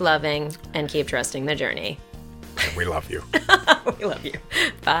laughing, keep loving, and keep trusting the journey. And we love you. We love you.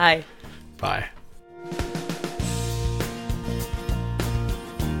 Bye. Bye.